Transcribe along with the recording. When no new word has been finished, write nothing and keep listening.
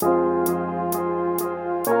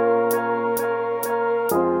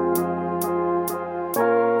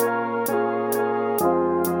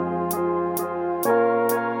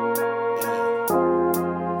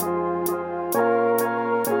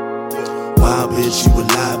bitch, you a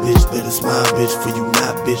lie, bitch. Better smile, bitch, for you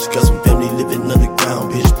not, bitch. Got some family living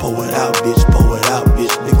underground, bitch. Pour it out, bitch, pour it out,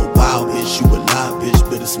 bitch. Nigga wild, bitch, you a lie, bitch.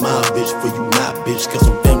 Better smile, bitch, for you not, bitch. Got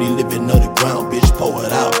some family living underground, bitch. Pour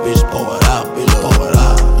it out, bitch, pour it out, bitch, pour it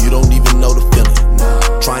out. You don't even know the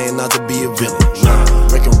feeling, trying not to be a villain.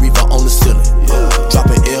 Breaking reefer on the ceiling,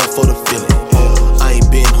 dropping L for the feeling. I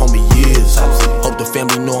ain't been home in years, hope the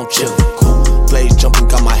family know I'm chillin'. Plays jumping,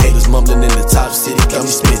 got my haters mumbling in the top city, got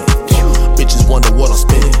me spinning. Bitches wonder what I'm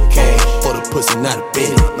spending, cash for the pussy, not a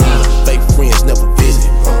penny. Fake friends never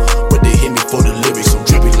visit, but they hit me for the lyrics. I'm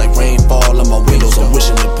dripping like rainfall on my windows. I'm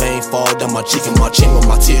wishing the pain fall down my cheek and my chin when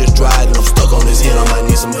my tears dried and I'm stuck on this hit. I might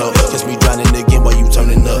need some help, catch me drowning again while you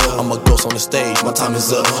turning up. I'm a ghost on the stage, my time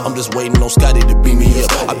is up. I'm just waiting on Scotty to beat me up.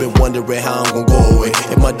 I've been wondering how I'm gon' go away.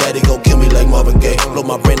 If my daddy gon' kill me like Marvin Gaye, blow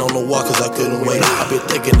my brain on the wall cause I couldn't wait. I've been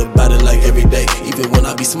thinking about it like every day, even when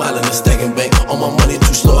I be smiling and stacking bank. All my money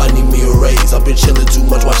too slow, I need me a raise. I've been chilling too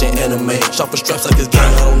much watching anime, shop for straps like it's gang,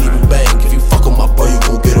 I don't even bang. If you fuck with my bro, you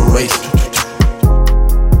gon' get a raise.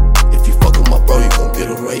 If you fuck with my bro, you gon' get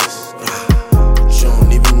a raise. You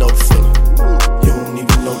don't even know the feeling, you don't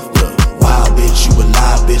even know the feeling. Wild bitch, you a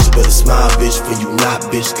lie, bitch. Better smile, bitch, for you not,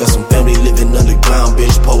 bitch. Got some family living underground,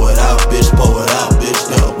 bitch. Pour it out, bitch, pour it out, bitch.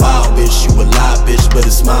 Now wild bitch, you a lie, bitch.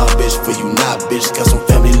 Better smile, bitch, for you not, bitch. Got some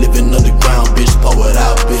family living underground, bitch. Pour it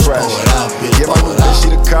out, bitch, pour it out, bitch. Yeah, my new bitch, she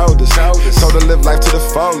the coldest. Told her live life to the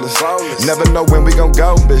fullest. Never know when we gon'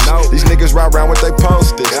 go, bitch. These niggas ride around with they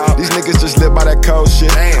posters. These niggas just live by that cold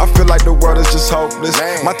shit. I feel like the world is just hopeless.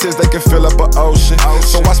 My tears, they can fill up an ocean.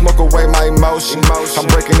 So I smoke away my emotion. I'm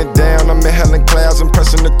breaking it down, I'm inhaling clouds,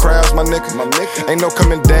 impressing the crowds, my nigga. Ain't no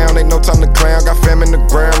coming down, ain't no time to clown. Got fam in the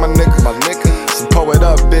ground, my nigga. So pour it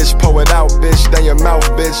up, bitch, pour it out, bitch. Down your mouth,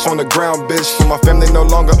 bitch, on the ground, bitch. For my family no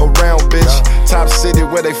longer around, bitch. Top city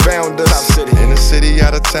where they found us. In the city,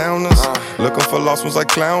 out of towners. Looking for lost ones like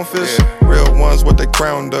clownfish. Real ones, what they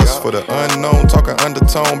crowned us. For the unknown, talking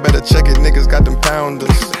undertone. Better check it, niggas got them pounders.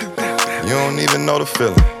 You don't even know the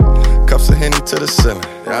feeling. Cups of Henny to the ceiling.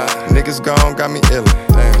 Niggas gone, got me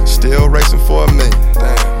illin'. Still racing for a million.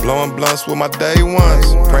 Blowing blunts with my day ones.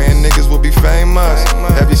 Praying niggas will be famous.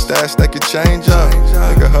 Heavy stash that could change up.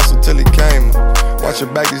 Nigga hustle till he came up. Watch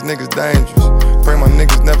your back, these niggas dangerous. Pray my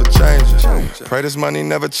niggas never change it. Pray this money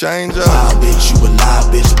never change up. Wild bitch, you a lie,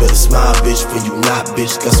 bitch. Better smile, bitch, for you not,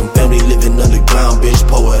 bitch. Got some family living underground, bitch.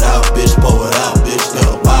 Pour it out, bitch, pour it out, bitch.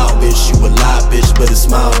 Now wild bitch, you a lie, bitch. Better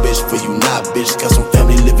smile, bitch, for you not, bitch. Got some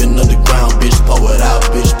family living underground, bitch. Pour it out,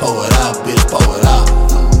 bitch, pour it out, bitch, pour it out.